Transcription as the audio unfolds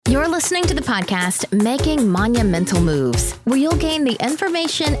You're listening to the podcast, Making Monumental Moves, where you'll gain the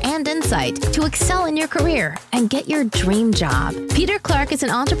information and insight to excel in your career and get your dream job. Peter Clark is an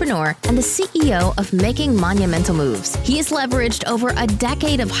entrepreneur and the CEO of Making Monumental Moves. He has leveraged over a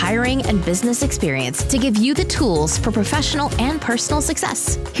decade of hiring and business experience to give you the tools for professional and personal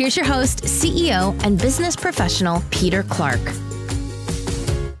success. Here's your host, CEO and business professional, Peter Clark.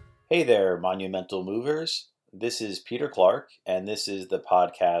 Hey there, Monumental Movers. This is Peter Clark, and this is the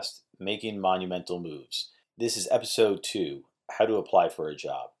podcast, Making Monumental Moves. This is episode 2, How to Apply for a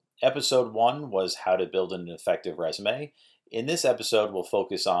Job. Episode 1 was how to build an effective resume. In this episode, we'll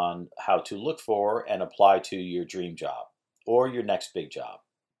focus on how to look for and apply to your dream job or your next big job.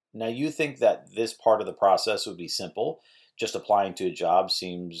 Now, you think that this part of the process would be simple. Just applying to a job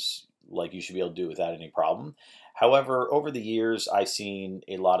seems like you should be able to do it without any problem. However, over the years, I've seen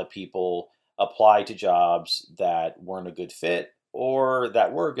a lot of people apply to jobs that weren't a good fit or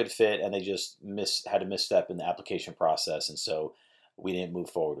that were a good fit and they just had a misstep in the application process, and so we didn't move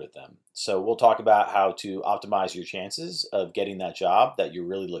forward with them. So we'll talk about how to optimize your chances of getting that job that you're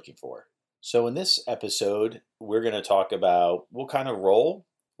really looking for. So in this episode, we're going to talk about what kind of role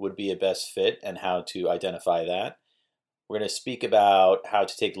would be a best fit and how to identify that. We're going to speak about how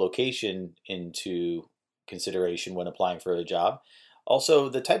to take location into consideration when applying for a job. Also,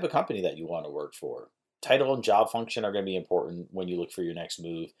 the type of company that you want to work for. Title and job function are going to be important when you look for your next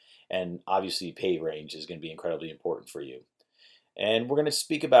move. And obviously, pay range is going to be incredibly important for you. And we're going to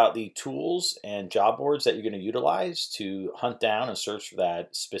speak about the tools and job boards that you're going to utilize to hunt down and search for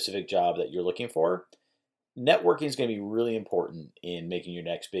that specific job that you're looking for. Networking is going to be really important in making your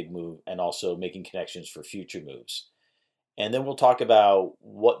next big move and also making connections for future moves. And then we'll talk about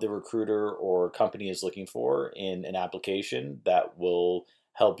what the recruiter or company is looking for in an application that will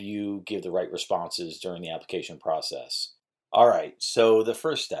help you give the right responses during the application process. All right, so the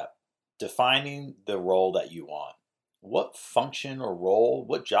first step, defining the role that you want. What function or role,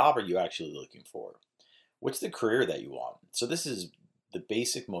 what job are you actually looking for? What's the career that you want? So this is the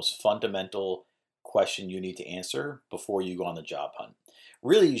basic, most fundamental question you need to answer before you go on the job hunt.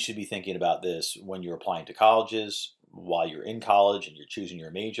 Really, you should be thinking about this when you're applying to colleges, while you're in college and you're choosing your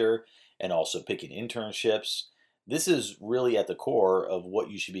major, and also picking internships. This is really at the core of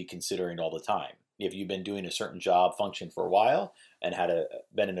what you should be considering all the time. If you've been doing a certain job function for a while and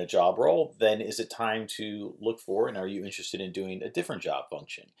been in a job role, then is it time to look for and are you interested in doing a different job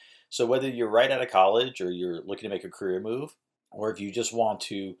function? So whether you're right out of college or you're looking to make a career move, or if you just want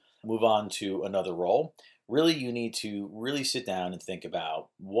to move on to another role, really you need to really sit down and think about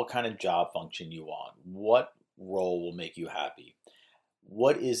what kind of job function you want. What role will make you happy?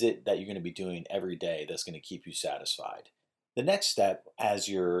 What is it that you're going to be doing every day that's going to keep you satisfied? The next step, as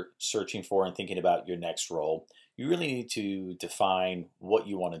you're searching for and thinking about your next role, you really need to define what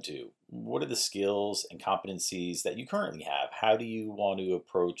you want to do. What are the skills and competencies that you currently have? How do you want to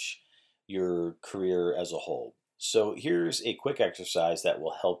approach your career as a whole? So here's a quick exercise that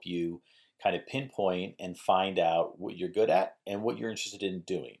will help you kind of pinpoint and find out what you're good at and what you're interested in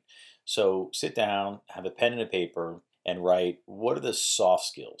doing. So sit down, have a pen and a paper, and write, what are the soft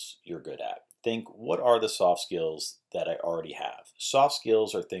skills you're good at? Think, what are the soft skills that I already have? Soft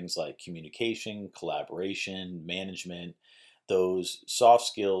skills are things like communication, collaboration, management, those soft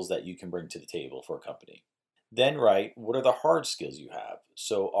skills that you can bring to the table for a company. Then write, what are the hard skills you have?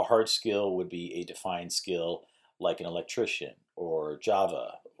 So a hard skill would be a defined skill like an electrician or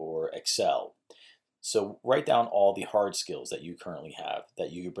Java or Excel. So write down all the hard skills that you currently have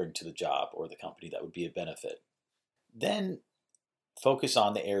that you could bring to the job or the company that would be a benefit. Then focus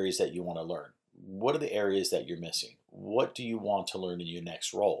on the areas that you want to learn. What are the areas that you're missing? What do you want to learn in your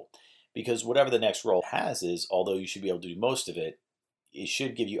next role? Because whatever the next role has is, although you should be able to do most of it, it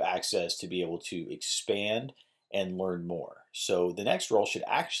should give you access to be able to expand and learn more. So the next role should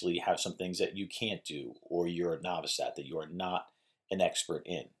actually have some things that you can't do or you're a novice at, that you are not an expert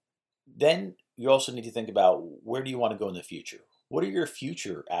in. Then you also need to think about, where do you want to go in the future? What are your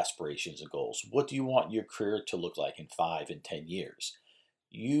future aspirations and goals? What do you want your career to look like in 5 and 10 years?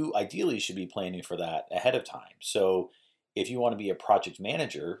 You ideally should be planning for that ahead of time. So if you want to be a project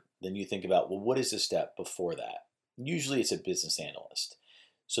manager, then you think about, well, what is the step before that? Usually it's a business analyst.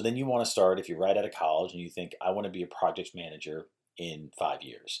 So then you want to start, if you're right out of college and you think, I want to be a project manager in 5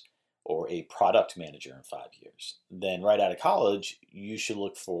 years, or a product manager in 5 years. Then right out of college, you should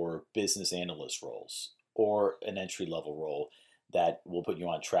look for business analyst roles or an entry-level role that will put you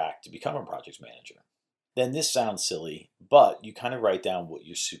on track to become a project manager. Then this sounds silly, but you kind of write down what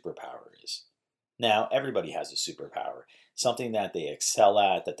your superpower is. Now, everybody has a superpower, something that they excel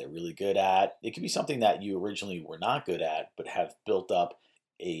at, that they're really good at. It could be something that you originally were not good at, but have built up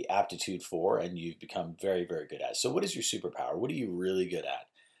a aptitude for and you've become very, very good at. So what is your superpower? What are you really good at?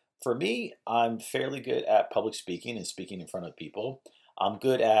 For me, I'm fairly good at public speaking and speaking in front of people. I'm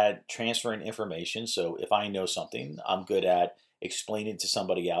good at transferring information. So if I know something, I'm good at explaining to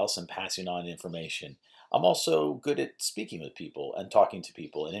somebody else and passing on information. I'm also good at speaking with people and talking to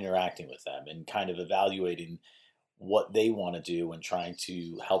people and interacting with them and kind of evaluating what they want to do and trying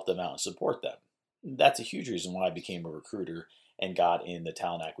to help them out and support them. That's a huge reason why I became a recruiter and got in the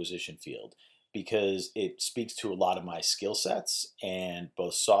talent acquisition field, because it speaks to a lot of my skill sets, and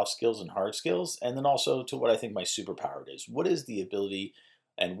both soft skills and hard skills, and then also to what I think my superpower is. What is the ability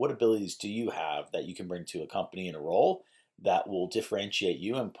and what abilities do you have that you can bring to a company in a role that will differentiate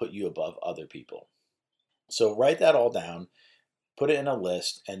you and put you above other people? So write that all down, put it in a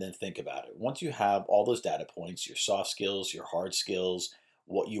list, and then think about it. Once you have all those data points, your soft skills, your hard skills,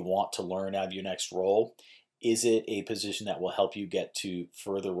 what you want to learn out of your next role, is it a position that will help you get to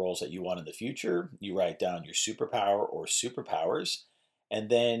further roles that you want in the future? You write down your superpower or superpowers, and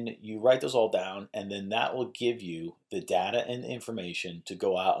then you write those all down, and then that will give you the data and the information to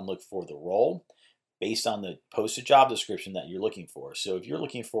go out and look for the role based on the posted job description that you're looking for. So if you're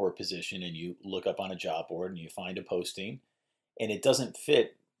looking for a position and you look up on a job board and you find a posting and it doesn't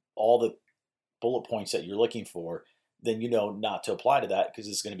fit all the bullet points that you're looking for, then you know not to apply to that because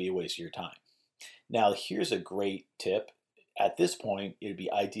it's going to be a waste of your time. Now, here's a great tip. At this point, it would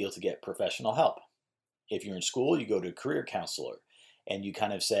be ideal to get professional help. If you're in school, you go to a career counselor and you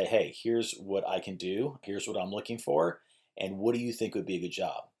kind of say, hey, here's what I can do. Here's what I'm looking for. And what do you think would be a good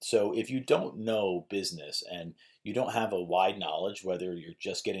job? So if you don't know business and you don't have a wide knowledge, whether you're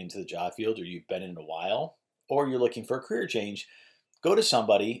just getting into the job field or you've been in a while, or you're looking for a career change, go to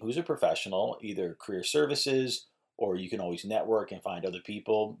somebody who's a professional, either career services, or you can always network and find other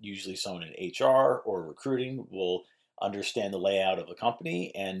people. Usually someone in HR or recruiting will understand the layout of a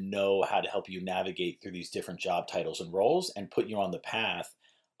company and know how to help you navigate through these different job titles and roles and put you on the path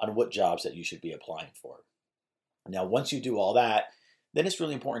on what jobs that you should be applying for. Now, once you do all that, then it's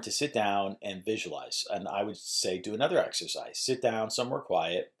really important to sit down and visualize. And I would say do another exercise. Sit down somewhere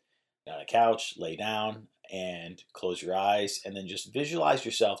quiet, on a couch, lay down, and close your eyes, and then just visualize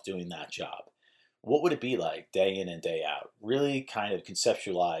yourself doing that job. What would it be like day in and day out? Really kind of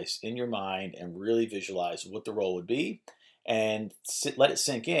conceptualize in your mind and really visualize what the role would be and let it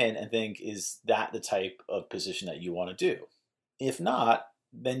sink in and think, is that the type of position that you want to do? If not,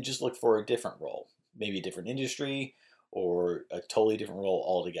 then just look for a different role, maybe a different industry or a totally different role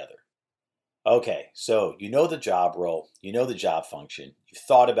altogether. Okay, so you know the job role, you know the job function, you've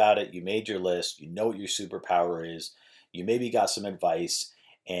thought about it, you made your list, you know what your superpower is, you maybe got some advice,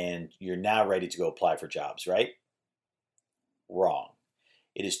 and you're now ready to go apply for jobs, right? Wrong.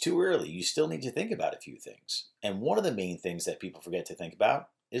 It is too early. You still need to think about a few things. And one of the main things that people forget to think about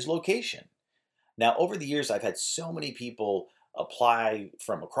is location. Now, over the years, I've had so many people apply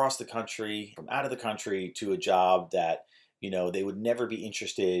from across the country, from out of the country to a job that they would never be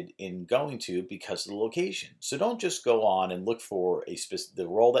interested in going to because of the location. So don't just go on and look for the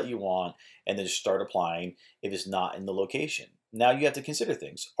role that you want and then just start applying if it's not in the location. Now you have to consider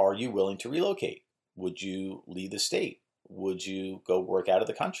things. Are you willing to relocate? Would you leave the state? Would you go work out of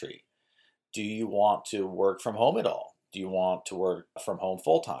the country? Do you want to work from home at all? Do you want to work from home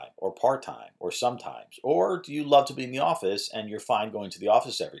full-time or part-time or sometimes? Or do you love to be in the office and you're fine going to the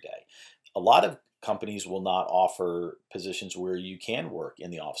office every day? A lot of companies will not offer positions where you can work in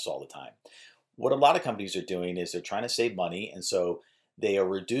the office all the time. What a lot of companies are doing is they're trying to save money, and so they are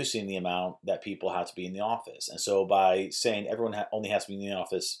reducing the amount that people have to be in the office. And so by saying everyone only has to be in the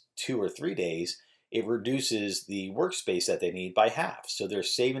office 2 or 3 days, it reduces the workspace that they need by half. So they're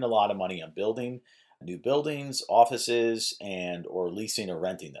saving a lot of money on building new buildings, offices, and or leasing or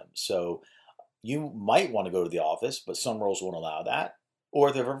renting them. So you might want to go to the office, but some roles won't allow that.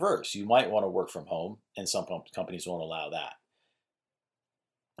 Or the reverse, you might want to work from home, and some companies won't allow that.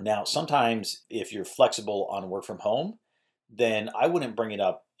 Now, sometimes if you're flexible on work from home, then I wouldn't bring it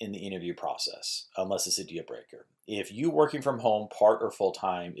up in the interview process unless it's a deal breaker. If you working from home part or full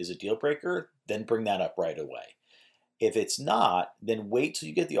time is a deal breaker, then bring that up right away. If it's not, then wait till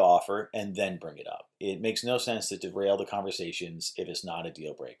you get the offer and then bring it up. It makes no sense to derail the conversations if it's not a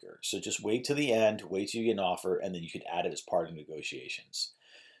deal breaker. So just wait till the end, wait till you get an offer, and then you could add it as part of negotiations.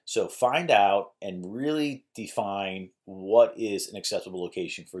 So find out and really define what is an acceptable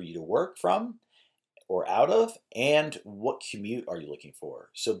location for you to work from or out of, and what commute are you looking for.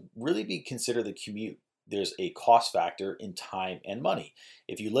 So really consider the commute. There's a cost factor in time and money.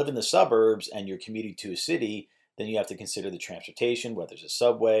 If you live in the suburbs and you're commuting to a city, then you have to consider the transportation, whether it's a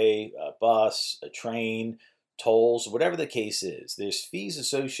subway, a bus, a train, tolls, whatever the case is. There's fees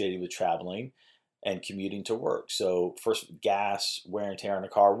associated with traveling and commuting to work. So first, gas, wear and tear on a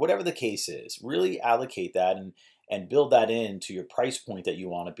car, whatever the case is, really allocate that and build that into your price point that you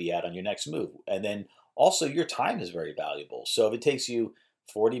want to be at on your next move. And then also your time is very valuable. So if it takes you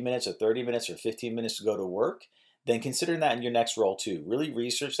 40 minutes or 30 minutes or 15 minutes to go to work, then consider that in your next role too. Really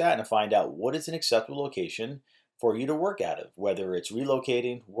research that and find out what is an acceptable location for you to work out of, whether it's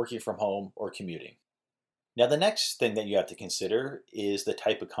relocating, working from home, or commuting. Now, the next thing that you have to consider is the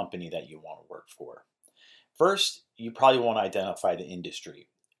type of company that you want to work for. First, you probably want to identify the industry.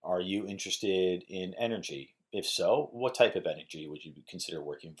 Are you interested in energy? If so, what type of energy would you consider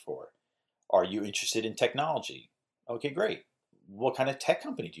working for? Are you interested in technology? Okay, great. What kind of tech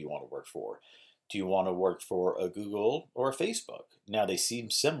company do you want to work for? Do you want to work for a Google or a Facebook? Now, they seem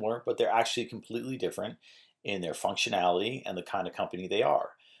similar, but they're actually completely different in their functionality and the kind of company they are.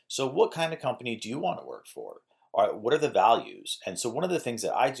 So what kind of company do you want to work for? What are the values? And so one of the things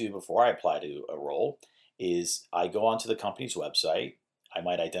that I do before I apply to a role is I go onto the company's website. I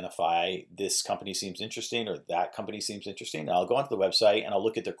might identify this company seems interesting or that company seems interesting. And I'll go onto the website and I'll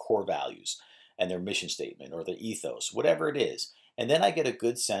look at their core values and their mission statement or their ethos, whatever it is. And then I get a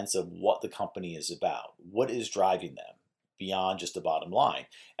good sense of what the company is about. What is driving them beyond just the bottom line?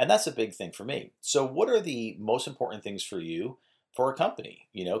 And that's a big thing for me. So what are the most important things for you for a company?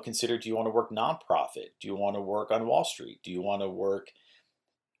 Consider, do you want to work nonprofit? Do you want to work on Wall Street? Do you want to work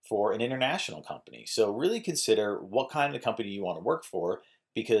for an international company? So really consider what kind of company you want to work for,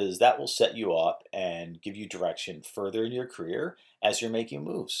 because that will set you up and give you direction further in your career as you're making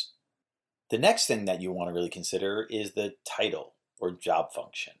moves. The next thing that you want to really consider is the title or job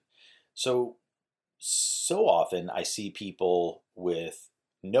function. So often I see people with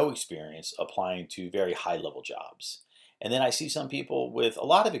no experience applying to very high level jobs. And then I see some people with a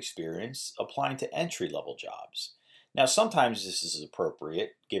lot of experience applying to entry level jobs. Now, sometimes this is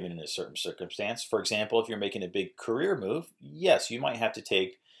appropriate given in a certain circumstance. For example, if you're making a big career move, yes, you might have to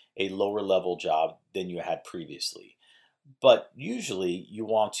take a lower level job than you had previously. But usually you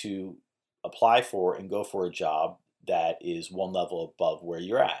want to apply for and go for a job that is one level above where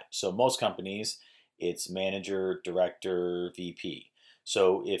you're at. So most companies, it's manager, director, VP.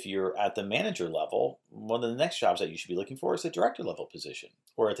 So if you're at the manager level, one of the next jobs that you should be looking for is a director level position,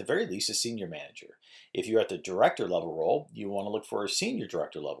 or at the very least a senior manager. If you're at the director level role, you want to look for a senior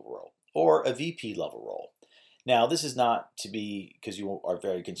director level role or a VP level role. Now, this is not to be because you are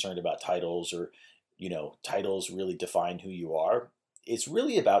very concerned about titles or, titles really define who you are. It's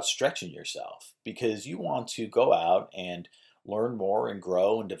really about stretching yourself because you want to go out and learn more and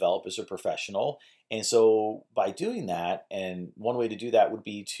grow and develop as a professional. And so by doing that, and one way to do that would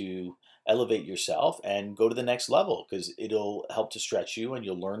be to elevate yourself and go to the next level, because it'll help to stretch you and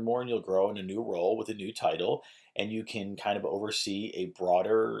you'll learn more and you'll grow in a new role with a new title, and you can kind of oversee a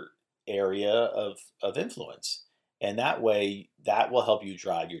broader area of influence. And that way, that will help you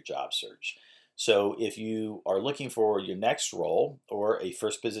drive your job search. So if you are looking for your next role or a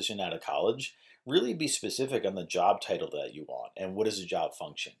first position out of college, really be specific on the job title that you want and what is the job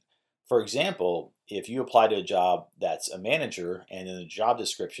function. For example, if you apply to a job that's a manager and in the job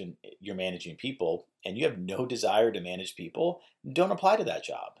description you're managing people and you have no desire to manage people, don't apply to that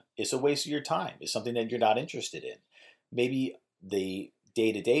job. It's a waste of your time. It's something that you're not interested in. Maybe the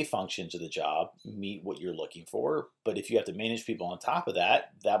day-to-day functions of the job meet what you're looking for, but if you have to manage people on top of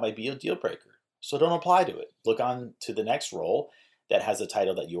that, that might be a deal breaker. So don't apply to it. Look on to the next role that has a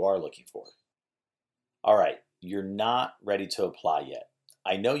title that you are looking for. All right, you're not ready to apply yet.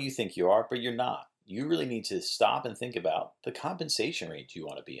 I know you think you are, but you're not. You really need to stop and think about the compensation range you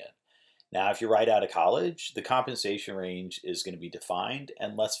want to be in. Now, if you're right out of college, the compensation range is going to be defined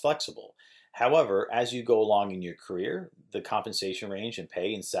and less flexible. However, as you go along in your career, the compensation range and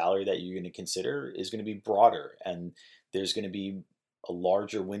pay and salary that you're going to consider is going to be broader, and there's going to be a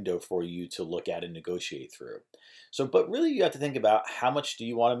larger window for you to look at and negotiate through. So, but really you have to think about how much do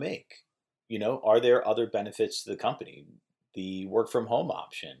you want to make? Are there other benefits to the company? The work from home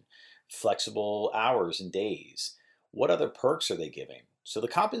option, flexible hours and days. What other perks are they giving? So the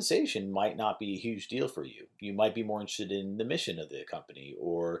compensation might not be a huge deal for you. You might be more interested in the mission of the company,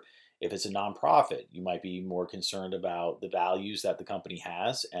 or if it's a nonprofit, you might be more concerned about the values that the company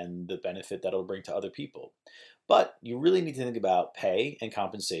has and the benefit that it'll bring to other people. But you really need to think about pay and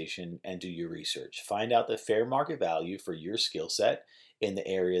compensation and do your research. Find out the fair market value for your skill set in the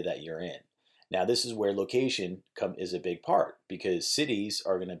area that you're in. Now, this is where location is a big part, because cities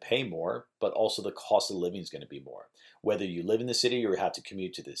are going to pay more, but also the cost of living is going to be more, whether you live in the city or have to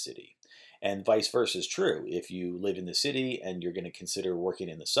commute to the city. And vice versa is true. If you live in the city and you're going to consider working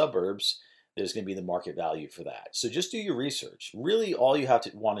in the suburbs, there's going to be the market value for that. So just do your research. Really, all you have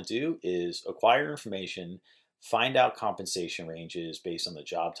to want to do is acquire information, find out compensation ranges based on the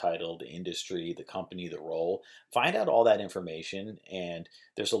job title, the industry, the company, the role. Find out all that information, and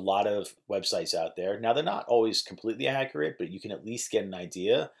there's a lot of websites out there. Now, they're not always completely accurate, but you can at least get an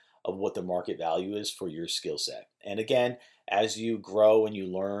idea of what the market value is for your skill set. And again, as you grow and you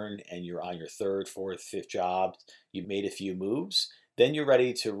learn and you're on your third, fourth, fifth job, you've made a few moves, then you're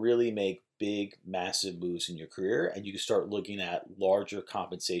ready to really make big, massive moves in your career, and you can start looking at larger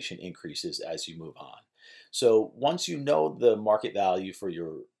compensation increases as you move on. So once you know the market value for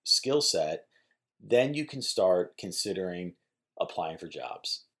your skill set, then you can start considering applying for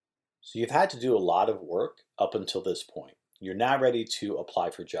jobs. So you've had to do a lot of work up until this point. You're now ready to apply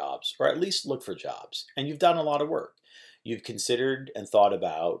for jobs, or at least look for jobs, and you've done a lot of work. You've considered and thought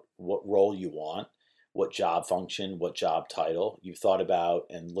about what role you want, what job function, what job title. You've thought about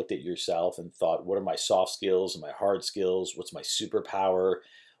and looked at yourself and thought, what are my soft skills and my hard skills? What's my superpower?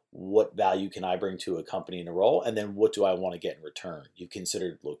 What value can I bring to a company in a role? And then what do I want to get in return? You've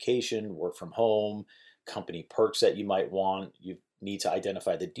considered location, work from home, company perks that you might want. You need to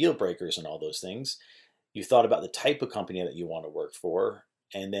identify the deal breakers and all those things. You've thought about the type of company that you want to work for,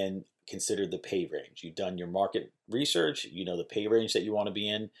 and then considered the pay range. You've done your market research, you know the pay range that you want to be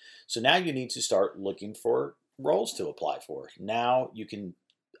in. So now you need to start looking for roles to apply for. Now you can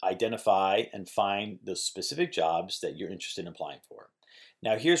identify and find the specific jobs that you're interested in applying for.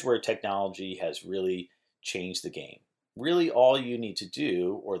 Now here's where technology has really changed the game. Really all you need to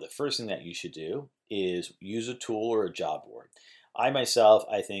do, or the first thing that you should do, is use a tool or a job board. I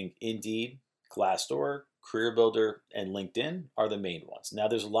think Indeed, Glassdoor, Career Builder, and LinkedIn are the main ones. Now,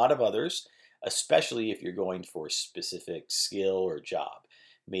 there's a lot of others, especially if you're going for a specific skill or job.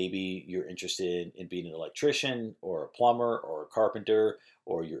 Maybe you're interested in being an electrician or a plumber or a carpenter,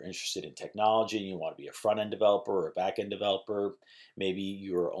 or you're interested in technology and you want to be a front-end developer or a back-end developer. Maybe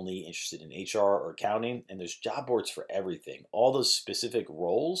you're only interested in HR or accounting, and there's job boards for everything. All those specific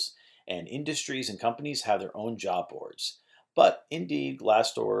roles and industries and companies have their own job boards. But Indeed,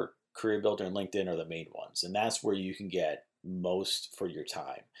 Glassdoor, Career Builder, and LinkedIn are the main ones, and that's where you can get most for your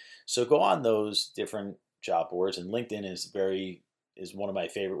time. So go on those different job boards, and LinkedIn is one of my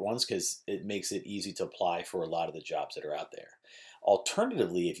favorite ones because it makes it easy to apply for a lot of the jobs that are out there.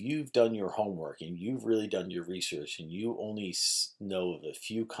 Alternatively, if you've done your homework and you've really done your research and you only know of a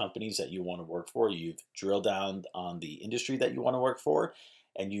few companies that you want to work for, you've drilled down on the industry that you want to work for,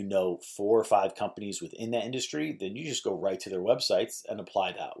 and you know 4 or 5 companies within that industry, then you just go right to their websites and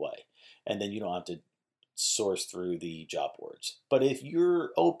apply that way. And then you don't have to source through the job boards. But if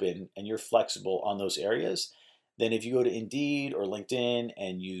you're open and you're flexible on those areas, then if you go to Indeed or LinkedIn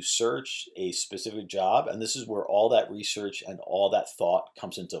and you search a specific job, and this is where all that research and all that thought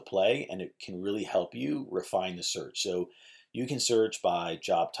comes into play, and it can really help you refine the search. So you can search by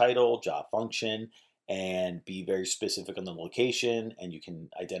job title, job function, and be very specific on the location, and you can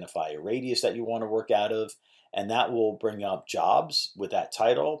identify a radius that you want to work out of, and that will bring up jobs with that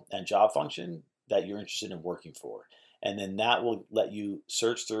title and job function that you're interested in working for. And then that will let you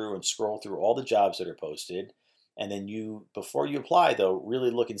search through and scroll through all the jobs that are posted. And then before you apply though,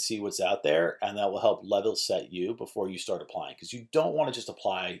 really look and see what's out there, and that will help level set you before you start applying, because you don't want to just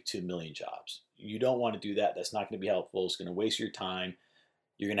apply to a million jobs. You don't want to do that. That's not going to be helpful. It's going to waste your time.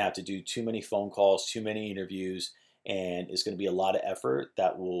 You're going to have to do too many phone calls, too many interviews, and it's going to be a lot of effort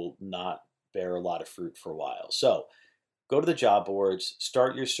that will not bear a lot of fruit for a while. So go to the job boards,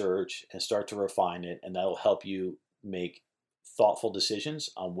 start your search, and start to refine it, and that'll help you make thoughtful decisions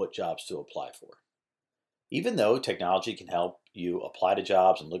on what jobs to apply for. Even though technology can help you apply to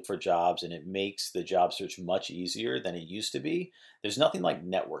jobs and look for jobs, and it makes the job search much easier than it used to be, there's nothing like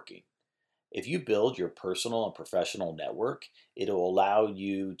networking. If you build your personal and professional network, it'll allow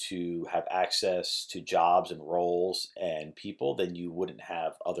you to have access to jobs and roles and people that you wouldn't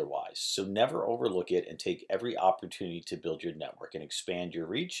have otherwise. So never overlook it, and take every opportunity to build your network and expand your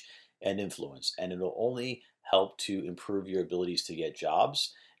reach and influence. And it'll only help to improve your abilities to get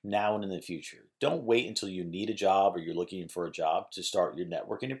jobs now and in the future. Don't wait until you need a job or you're looking for a job to start your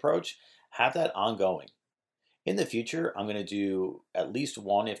networking approach. Have that ongoing. In the future, I'm going to do at least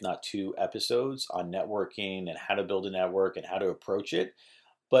 1, if not 2 episodes on networking and how to build a network and how to approach it.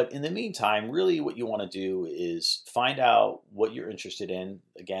 But in the meantime, really what you want to do is find out what you're interested in.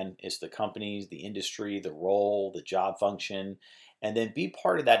 Again, it's the companies, the industry, the role, the job function, and then be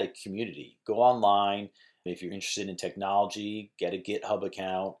part of that community. Go online, If you're interested in technology, get a GitHub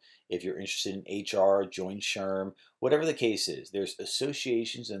account. If you're interested in HR, join SHRM. Whatever the case is, there's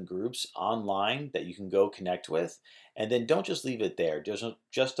associations and groups online that you can go connect with. And then don't just leave it there.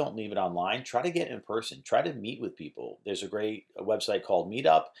 Just don't leave it online. Try to get in person. Try to meet with people. There's a great website called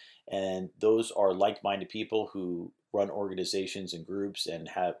Meetup, and those are like-minded people who run organizations and groups and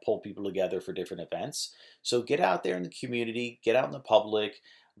have pull people together for different events. So get out there in the community, get out in the public,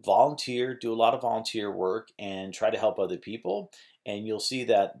 volunteer, do a lot of volunteer work, and try to help other people. And you'll see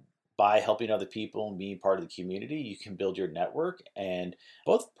that by helping other people and being part of the community, you can build your network, and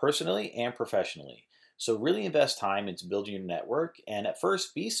both personally and professionally. So really invest time into building your network, and at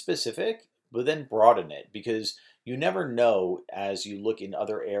first be specific, but then broaden it, because you never know, as you look in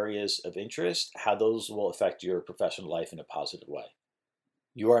other areas of interest, how those will affect your professional life in a positive way.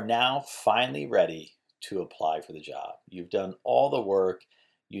 You are now finally ready to apply for the job. You've done all the work.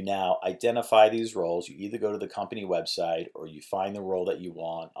 You now identify these roles. You either go to the company website or you find the role that you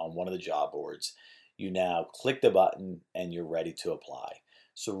want on one of the job boards. You now click the button and you're ready to apply.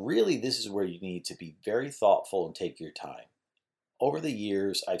 So really, this is where you need to be very thoughtful and take your time. Over the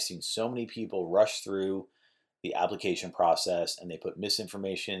years, I've seen so many people rush through the application process and they put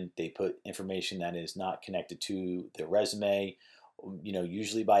misinformation, they put information that is not connected to their resume,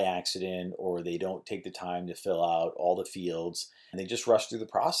 usually by accident, or they don't take the time to fill out all the fields and they just rush through the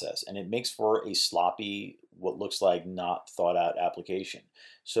process, and it makes for a sloppy, what looks like not thought out application.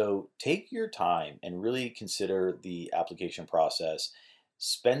 So take your time and really consider the application process.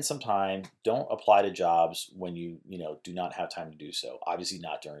 Spend some time. Don't apply to jobs when you do not have time to do so. Obviously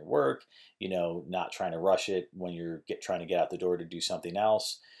not during work, not trying to rush it when you're trying to get out the door to do something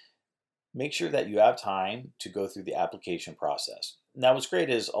else. Make sure that you have time to go through the application process. Now, what's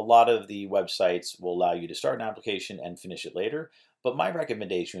great is a lot of the websites will allow you to start an application and finish it later, but my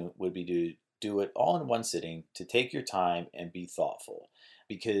recommendation would be to do it all in one sitting, to take your time and be thoughtful,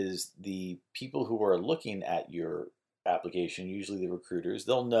 because the people who are looking at your application, usually the recruiters,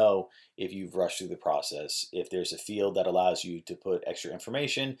 they'll know if you've rushed through the process. If there's a field that allows you to put extra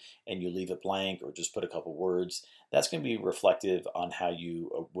information and you leave it blank or just put a couple words, that's going to be reflective on how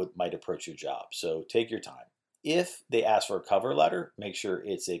you might approach your job. So take your time. If they ask for a cover letter, make sure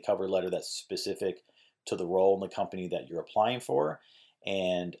it's a cover letter that's specific to the role in the company that you're applying for.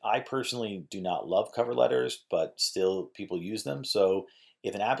 And I personally do not love cover letters, but still people use them. So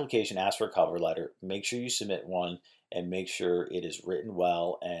if an application asks for a cover letter, make sure you submit one and make sure it is written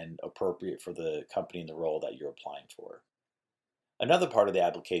well and appropriate for the company and the role that you're applying for. Another part of the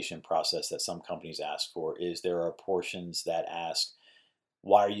application process that some companies ask for is there are portions that ask,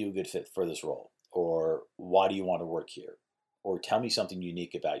 why are you a good fit for this role? Or why do you want to work here? Or tell me something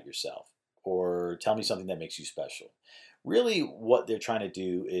unique about yourself. Or tell me something that makes you special. Really, what they're trying to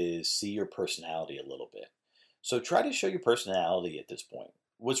do is see your personality a little bit. So try to show your personality at this point.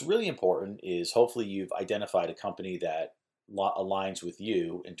 What's really important is hopefully you've identified a company that aligns with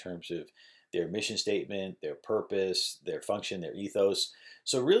you in terms of their mission statement, their purpose, their function, their ethos.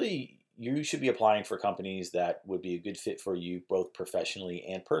 So really, you should be applying for companies that would be a good fit for you both professionally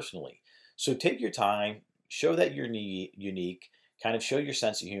and personally. So take your time, show that you're unique, kind of show your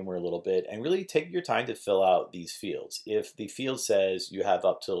sense of humor a little bit, and really take your time to fill out these fields. If the field says you have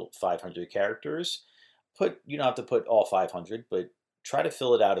up to 500 characters, you don't have to put all 500, but try to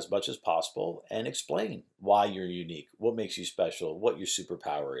fill it out as much as possible and explain why you're unique, what makes you special, what your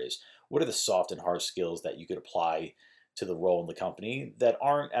superpower is, what are the soft and hard skills that you could apply to the role in the company that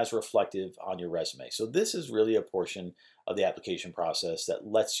aren't as reflective on your resume. So this is really a portion of the application process that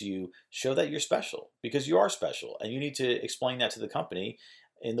lets you show that you're special, because you are special and you need to explain that to the company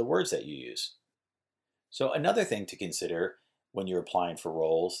in the words that you use. So another thing to consider when you're applying for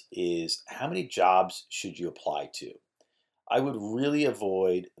roles is how many jobs should you apply to? I would really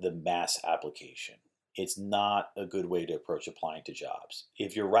avoid the mass application. It's not a good way to approach applying to jobs.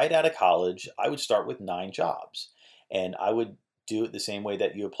 If you're right out of college, I would start with 9 jobs. And I would do it the same way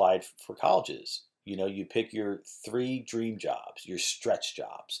that you applied for colleges. You pick your 3 dream jobs, your stretch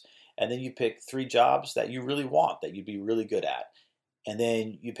jobs. And then you pick 3 jobs that you really want, that you'd be really good at. And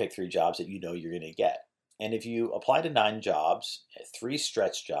then you pick 3 jobs that you know you're going to get. And if you apply to 9 jobs, 3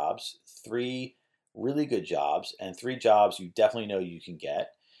 stretch jobs, 3 really good jobs, and 3 jobs you definitely know you can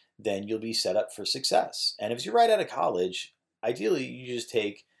get, then you'll be set up for success. And if you're right out of college, ideally you just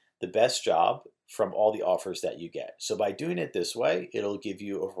take the best job from all the offers that you get. So by doing it this way, it'll give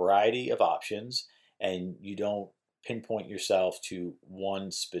you a variety of options and you don't pinpoint yourself to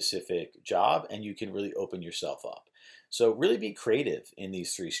one specific job, and you can really open yourself up. So really be creative in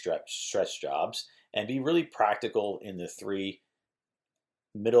these 3 stretch jobs and be really practical in the 3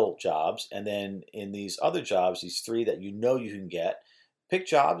 middle jobs. And then in these other jobs, these 3 that you know you can get, pick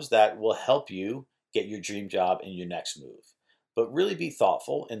jobs that will help you get your dream job in your next move. But really be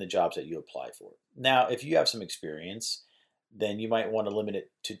thoughtful in the jobs that you apply for. Now, if you have some experience, then you might want to limit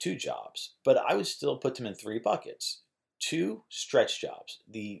it to 2 jobs. But I would still put them in 3 buckets. 2 stretch jobs,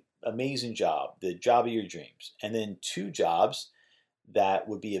 the amazing job, the job of your dreams. And then 2 jobs that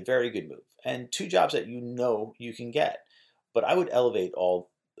would be a very good move. And 2 jobs that you know you can get. But I would elevate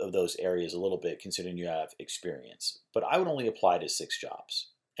all of those areas a little bit considering you have experience. But I would only apply to 6 jobs.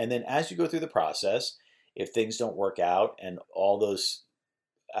 And then as you go through the process, if things don't work out and all those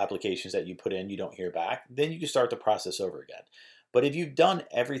applications that you put in, you don't hear back, then you can start the process over again. But if you've done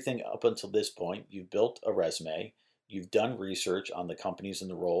everything up until this point, you've built a resume, you've done research on the companies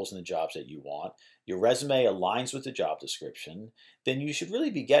and the roles and the jobs that you want, your resume aligns with the job description, then you should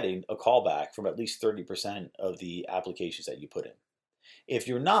really be getting a call back from at least 30% of the applications that you put in. If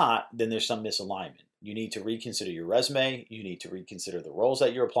you're not, then there's some misalignment. You need to reconsider your resume, you need to reconsider the roles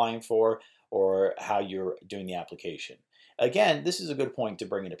that you're applying for, or how you're doing the application. Again, this is a good point to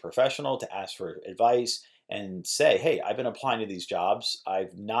bring in a professional to ask for advice and say, hey, I've been applying to these jobs.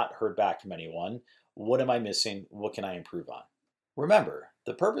 I've not heard back from anyone. What am I missing? What can I improve on? Remember,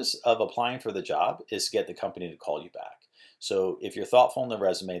 the purpose of applying for the job is to get the company to call you back. So if you're thoughtful in the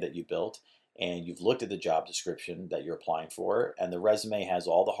resume that you built and you've looked at the job description that you're applying for, and the resume has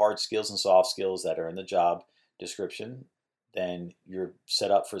all the hard skills and soft skills that are in the job description, then you're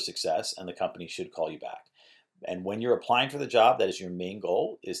set up for success and the company should call you back. And when you're applying for the job, that is your main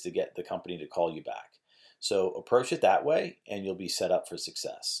goal, is to get the company to call you back. So approach it that way and you'll be set up for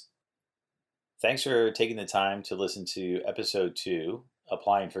success. Thanks for taking the time to listen to episode 2,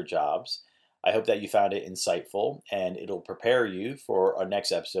 Applying for Jobs. I hope that you found it insightful and it'll prepare you for our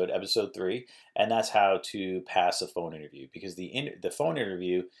next episode, episode 3, and that's how to pass a phone interview, because the phone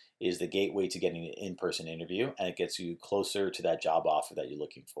interview is the gateway to getting an in-person interview, and it gets you closer to that job offer that you're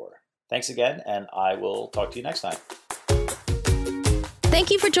looking for. Thanks again, and I will talk to you next time. Thank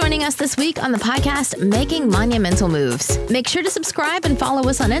you for joining us this week on the podcast, Making Monumental Moves. Make sure to subscribe and follow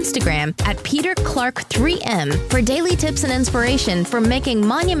us on Instagram at PeterClark3M for daily tips and inspiration for making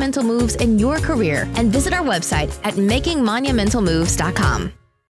monumental moves in your career. And visit our website at makingmonumentalmoves.com.